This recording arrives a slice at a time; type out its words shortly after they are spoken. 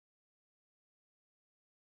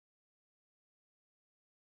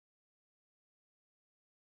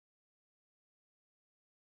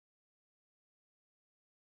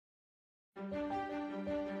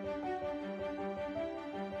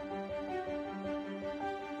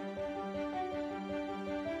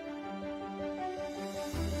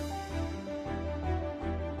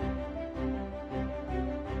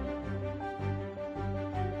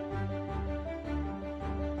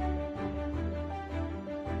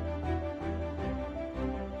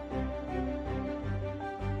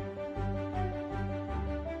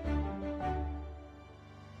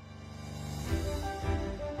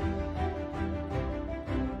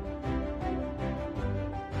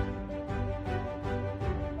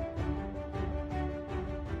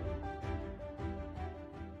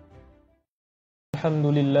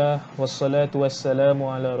Alhamdulillah wassalatu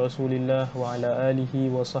wassalamu ala Rasulillah wa ala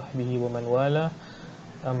alihi wa sahbihi wa man wala,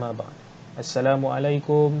 amma ba'd.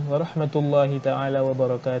 Assalamualaikum warahmatullahi ta'ala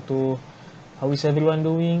wabarakatuh. How is everyone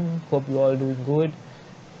doing? Hope you all doing good.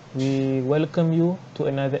 We welcome you to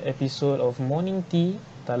another episode of Morning Tea,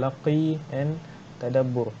 Talaqqi and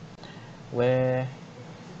Tadabbur, where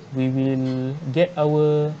we will get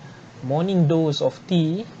our morning dose of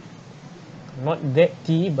tea. Not that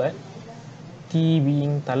tea, but tea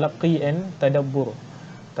being Talaqqi and Tadabbur.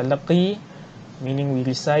 Talaqqi meaning we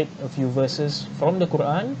recite a few verses from the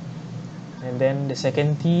Quran, and then the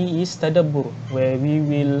second tea is Tadabbur, where we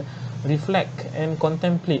will reflect and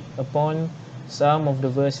contemplate upon some of the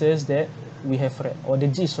verses that we have read, or the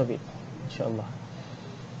gist of it, insyaAllah.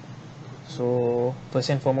 So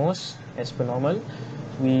first and foremost, as per normal,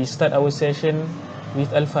 we start our session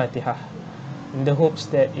with Al-Fatihah, in the hopes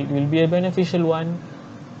that it will be a beneficial one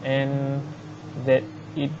and that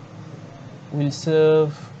it will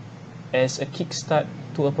serve as a kickstart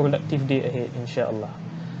to a productive day ahead, insyaAllah.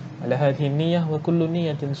 Ala hadhihi niyyah wa kullu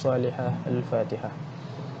niyyatin salihah. Al-Fatihah.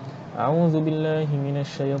 A'udzu billahi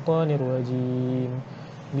minasy syaithanir rajim.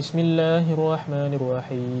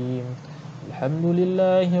 Bismillahirrahmanirrahim.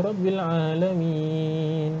 Alhamdulillahi rabbil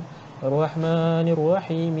alamin. Ar-Rahmanir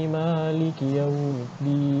Rahim. Maliki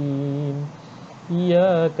yaumiddin.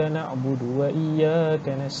 Iyyaka na'budu wa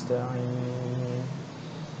iyyaka nasta'in.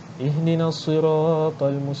 Ihdinas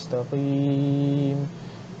siratal mustaqim.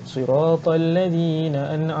 Siratal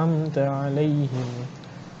ladzina an'amta 'alaihim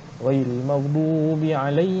ghairil maghdubi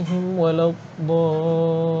 'alaihim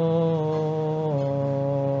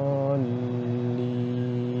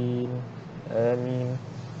waladdallin. Amin.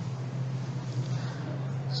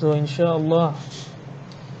 So insyaAllah,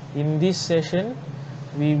 in this session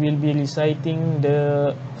we will be reciting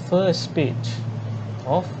the first page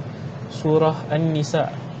of Surah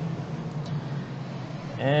An-Nisa.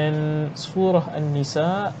 And Surah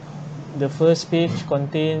An-Nisa, the first page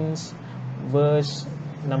contains verse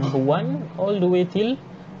number 1 all the way till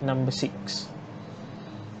number 6.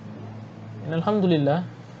 And Alhamdulillah,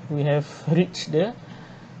 we have reached the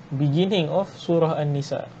beginning of Surah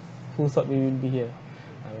An-Nisa. Who thought we will be here?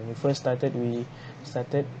 When we first started, we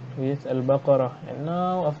started with Al-Baqarah, and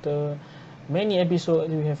now after many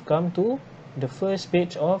episodes we have come to the first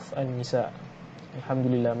page of An-Nisa.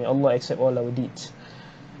 Alhamdulillah, may Allah accept all our deeds.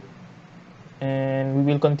 And we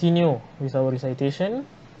will continue with our recitation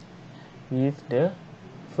with the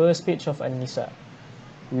first page of An-Nisa,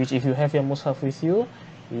 which, if you have your mushaf with you,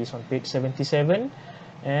 is on page 77,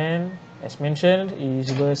 and as mentioned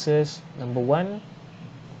is verses number 1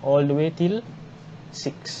 all the way till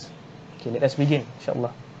 6. Okay, let us begin,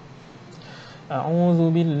 insyaAllah.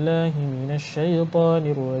 A'udzu billahi minasy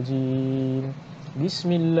syaithanir rajim.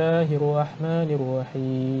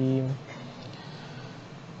 Bismillahirrahmanirrahim.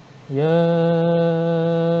 Ya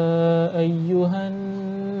ayyuhan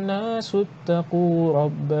nasu ittaqu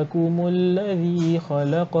rabbakumul ladzi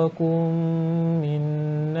khalaqakum min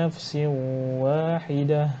nafsin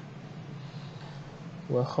wahidah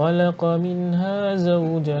وخلق منها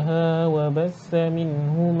زوجها وبث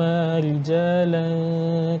منهما رجالا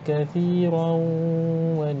كثيرا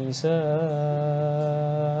ونساء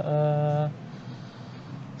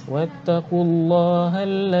واتقوا الله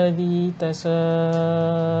الذي تساءلون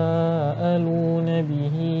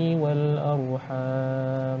به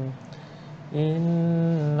والأرحام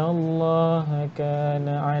إن الله كان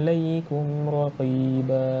عليكم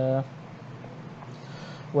رقيبا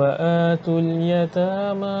وآتوا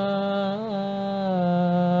اليتامى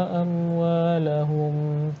أموالهم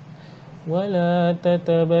ولا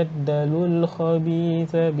تتبدلوا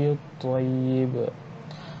الخبيث بالطيب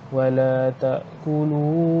ولا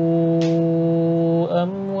تأكلوا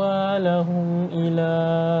أموالهم إلى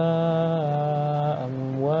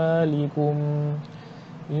أموالكم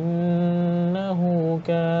إنه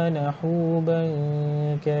كان حوبا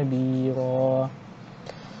كبيرا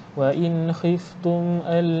وإن خفتم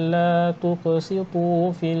ألا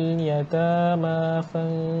تقسطوا في اليتامى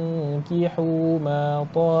فانكحوا ما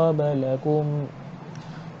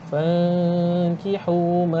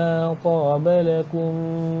طاب لكم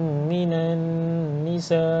من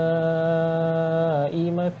النساء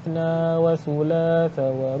مثنى وثلاث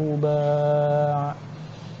ورباع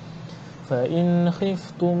فإن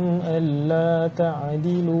خفتم ألا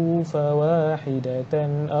تعدلوا فواحدة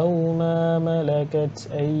أو ما ملكت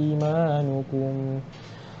أيمانكم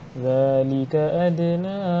ذلك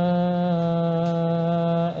أدنى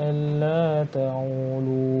ألا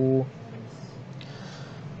تعولوا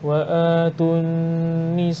وآتوا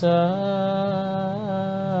النساء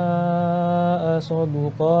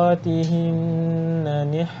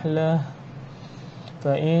صدقاتهن نحلة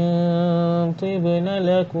فإن طبن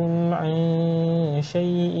لكم عن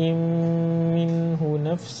شيء منه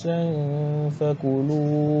نفسا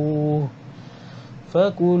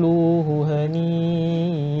فكلوه هنيئا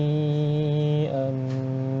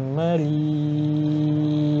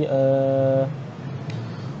مريئا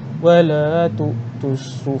ولا تؤتوا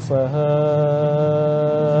السفهاء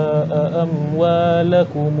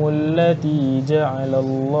أموالكم التي جعل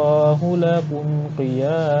الله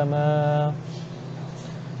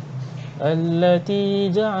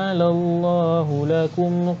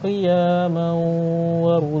لكم قياما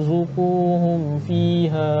وارزقوهم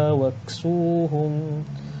فيها واكسوهم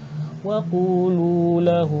وقولوا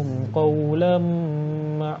لهم قولا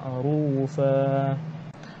معروفا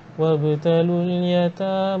وابتلوا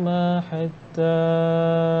اليتامى حتى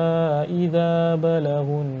إذا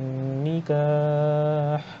بلغوا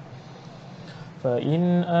النكاح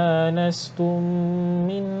فإن آنستم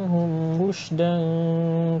منهم رشدا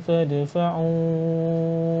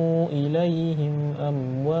فادفعوا إليهم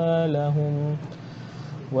أموالهم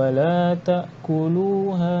ولا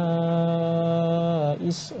تأكلوها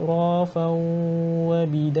إسرافا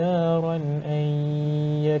وبدارا أن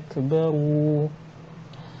يكبروا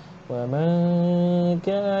ومن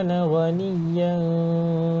كان غنيا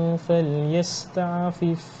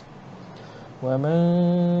فليستعفف ومن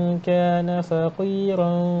كان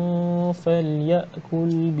فقيرا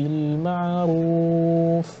فليأكل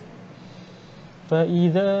بالمعروف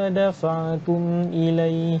فإذا دفعتم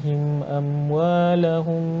إليهم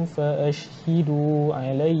أموالهم فأشهدوا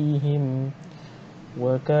عليهم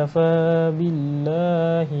وكفى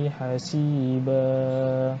بالله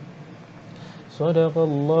حسيبا صدق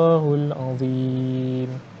الله العظيم.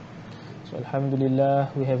 So Alhamdulillah,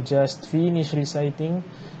 we have just finished reciting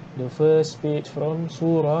the first page from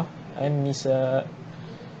Surah An-Nisa.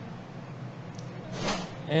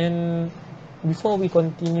 And before we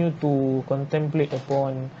continue to contemplate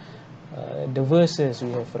upon the verses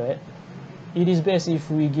we have read, it is best if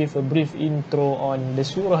we give a brief intro on the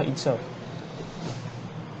surah itself.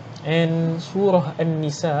 And Surah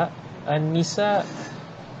An-Nisa, An-Nisa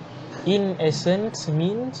in essence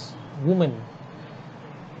means woman.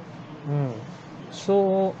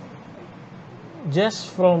 So just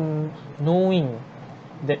from knowing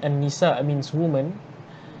that An-Nisa means woman,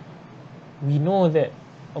 we know that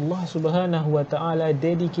Allah subhanahu wa ta'ala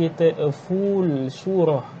dedicated a full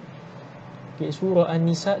surah, Surah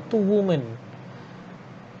An-Nisa, to woman.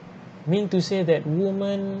 Mean to say that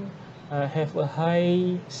women have a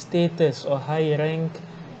high status or high rank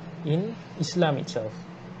in Islam itself.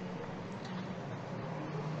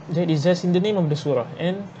 That is just in the name of the surah.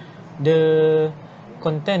 And the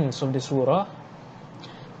contents of the surah,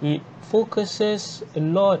 it focuses a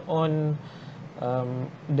lot on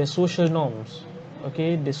the social norms,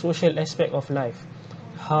 okay, the social aspect of life,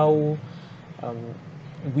 how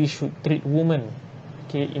we should treat women,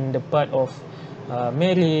 okay, in the part of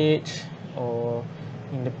marriage or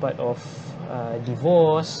in the part of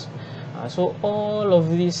divorce. So all of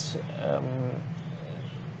these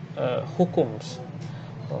hukums,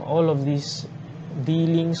 all of these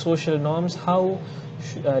dealing social norms, how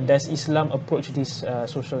does Islam approach these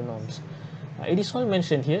social norms? It is all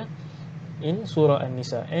mentioned here in Surah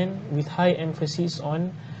An-Nisa, and with high emphasis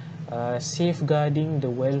on safeguarding the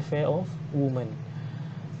welfare of women.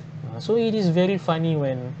 So it is very funny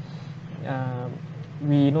when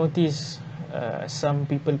we notice some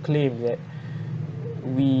people claim that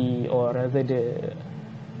we, or rather the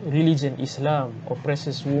religion Islam,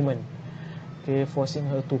 oppresses women, okay, forcing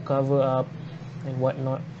her to cover up and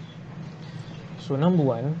whatnot. So number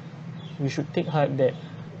one, we should take heart that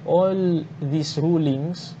all these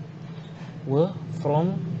rulings were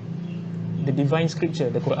from the divine scripture,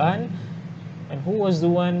 the Quran. And who was the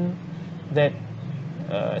one that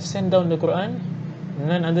sent down the Quran?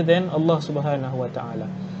 None other than Allah subhanahu wa ta'ala.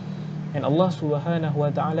 And Allah subhanahu wa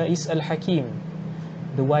ta'ala is Al-Hakim,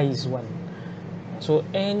 the wise one. So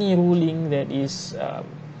any ruling that is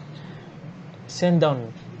sent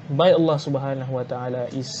down by Allah subhanahu wa ta'ala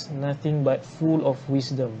is nothing but full of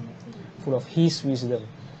wisdom, full of His wisdom.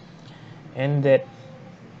 And that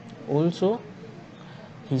also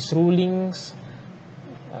His rulings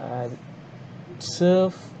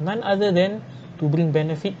serve none other than to bring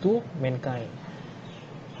benefit to mankind.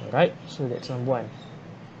 Alright, so that's number one.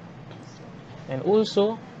 And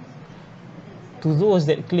also, to those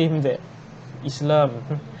that claim that Islam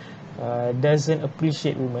doesn't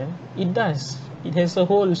appreciate women, it does. It has a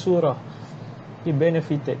whole surah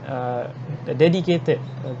dedicated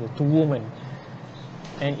to women,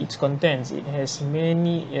 and its contents, it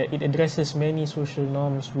addresses many social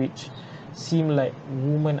norms which seem like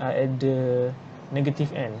women are at the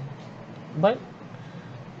negative end, but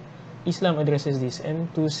Islam addresses this, and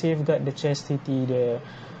to safeguard the chastity, the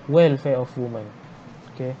welfare of women.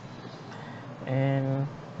 Okay, and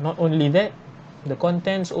not only that, the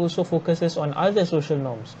contents also focuses on other social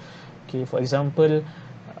norms. Okay, for example,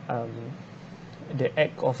 the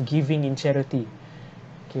act of giving in charity.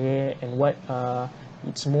 Okay, and what are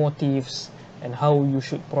its motives, and how you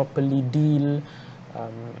should properly deal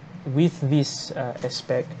with this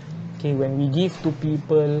aspect. Okay, when we give to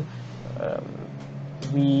people,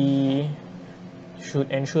 we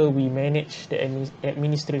should ensure we manage the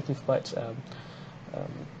administrative parts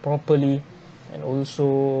properly, and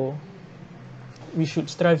also we should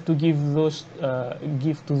strive to give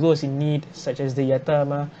to those in need, such as the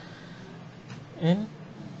yatama and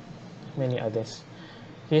many others.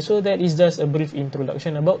 Okay, so that is just a brief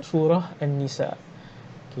introduction about Surah An-Nisa,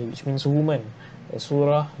 okay, which means woman, a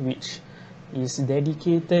surah which is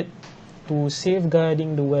dedicated to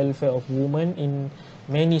safeguarding the welfare of women in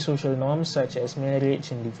many social norms such as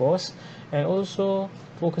marriage and divorce, and also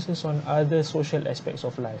focuses on other social aspects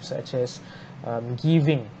of life such as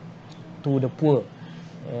giving to the poor,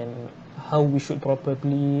 and how we should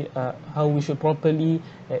properly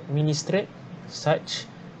administrate such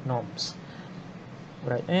norms.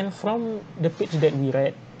 Right, and from the page that we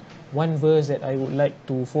read, one verse that I would like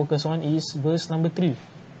to focus on is verse number 3,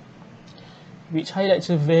 which highlights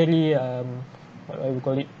a very what I would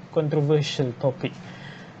call it, controversial topic.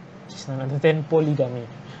 It's none other than polygamy.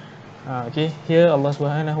 Okay, here Allah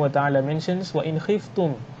Subhanahu wa Ta'ala mentions, wa in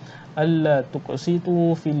khiftum alla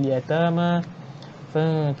tuqsitu fil yatama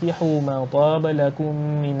fankihu ma taba lakum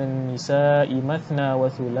minan nisa'i mathna wa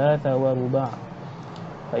thulatha wa ruba'.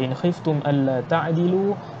 Fa in khiftum alla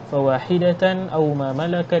ta'dilu fawahidatan aw ma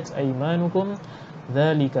malakat aymanukum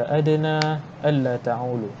dhalika adna alla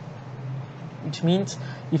ta'ulu. Which means,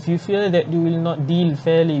 if you fear that you will not deal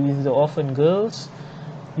fairly with the orphan girls,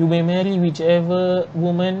 you may marry whichever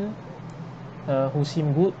woman who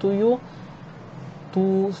seem good to you,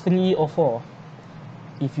 2, 3 or 4.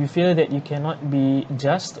 If you fear that you cannot be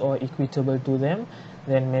just or equitable to them,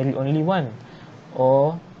 then marry only one,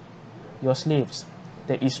 or your slaves.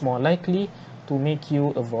 That is more likely to make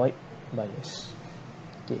you avoid bias.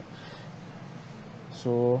 Okay.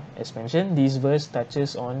 So, as mentioned, this verse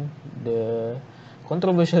touches on the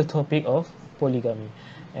controversial topic of polygamy.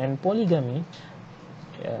 And polygamy,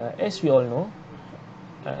 as we all know,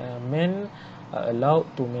 men are allowed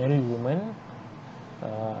to marry women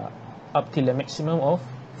up till a maximum of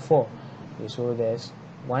 4. Okay, so there's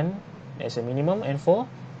 1 as a minimum and 4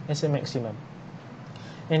 as a maximum.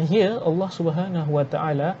 And here Allah Subhanahu wa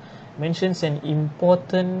Ta'ala mentions an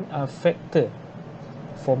important factor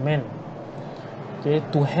for men, okay,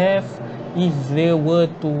 to have if they were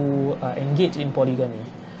to engage in polygamy,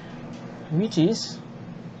 which is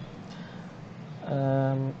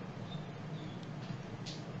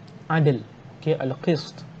adl, okay,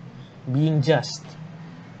 al-qist, being just,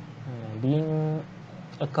 being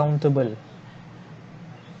accountable.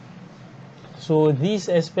 So this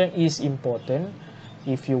aspect is important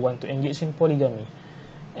if you want to engage in polygamy.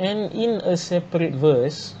 And in a separate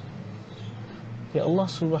verse, okay, Allah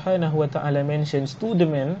Subhanahu wa Ta'ala mentions to the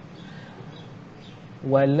men,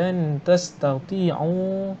 وَلَن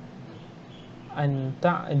تَسْتَطِيعُوا أَن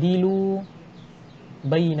تَعْدِلُوا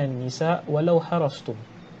بَيْنَ النِّسَاءِ وَلَوْ حَرَصْتُمْ.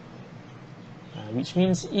 Which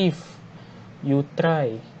means, if you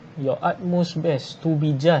try your utmost best to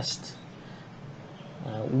be just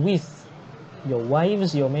with your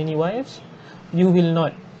wives, your many wives, you will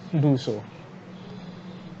not do so.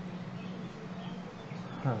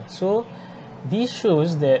 So this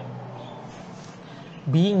shows that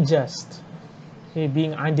being just, okay,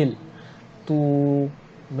 being adil to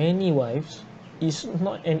many wives is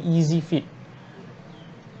not an easy feat,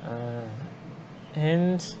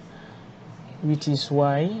 and which is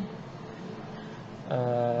why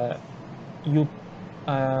you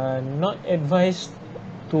are not advised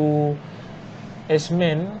to, as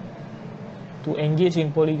men, to engage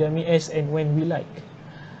in polygamy as and when we like.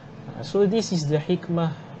 So this is the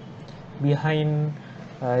hikmah behind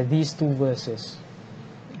these two verses.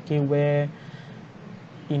 Okay, where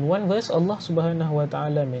in one verse Allah subhanahu wa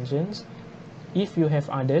ta'ala mentions, if you have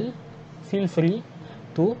adl, feel free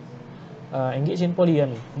to engage in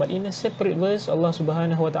polygamy. But in a separate verse, Allah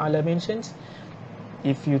subhanahu wa ta'ala mentions,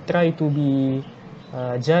 if you try to be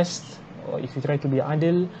just, or if you try to be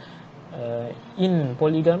adl in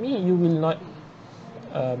polygamy, you will not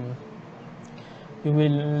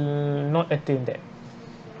attain that.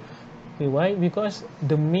 Okay, why? Because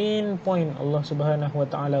the main point Allah subhanahu wa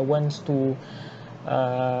ta'ala wants to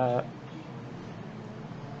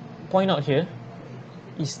point out here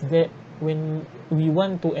is that when we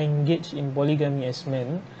want to engage in polygamy as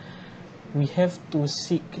men, we have to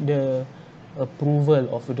seek the approval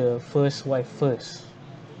of the first wife first,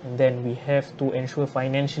 and then we have to ensure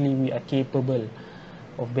financially we are capable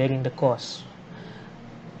of bearing the cost.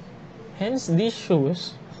 Hence, this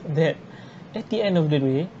shows that at the end of the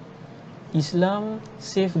day, Islam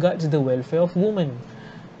safeguards the welfare of women.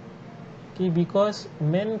 Okay, because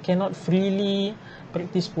men cannot freely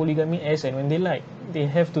practice polygamy as and when they like. They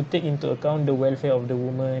have to take into account the welfare of the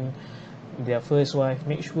woman, their first wife,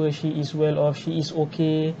 make sure she is well off, she is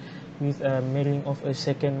okay with marrying of a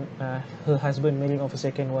second, her husband marrying of a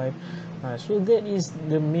second wife. So that is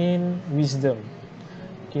the main wisdom,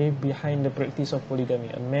 okay, behind the practice of polygamy.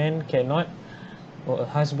 A man cannot, or a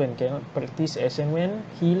husband cannot practice as and when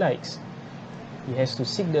he likes. He has to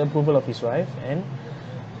seek the approval of his wife and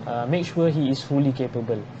make sure he is fully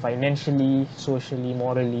capable, financially, socially,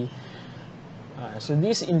 morally. So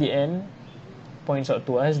this in the end points out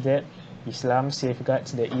to us that Islam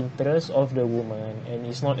safeguards the interests of the woman and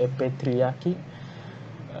is not a patriarchic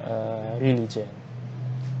religion.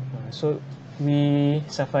 So we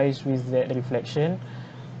suffice with that reflection.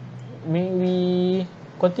 May we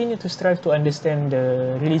continue to strive to understand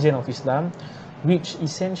the religion of Islam, which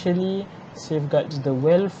essentially safeguards the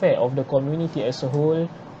welfare of the community as a whole,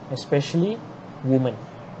 especially women.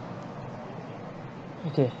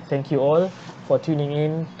 Okay, thank you all for tuning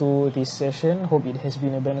in to this session. Hope it has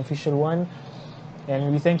been a beneficial one,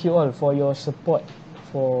 and we thank you all for your support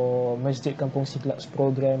for Masjid Kampung Siglap's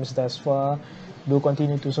programs thus far. Do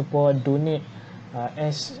continue to support, donate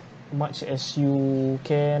as much as you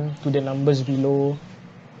can to the numbers below.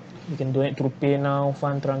 You can donate through PayNow,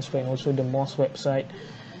 fund transfer, and also the Mosque website.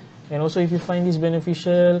 And also, if you find this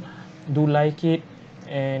beneficial, do like it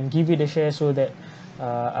and give it a share so that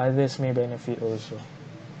others may benefit also.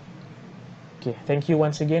 Okay, thank you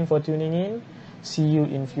once again for tuning in. See you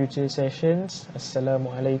in future sessions.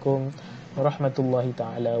 Assalamualaikum warahmatullahi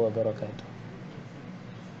ta'ala wabarakatuh.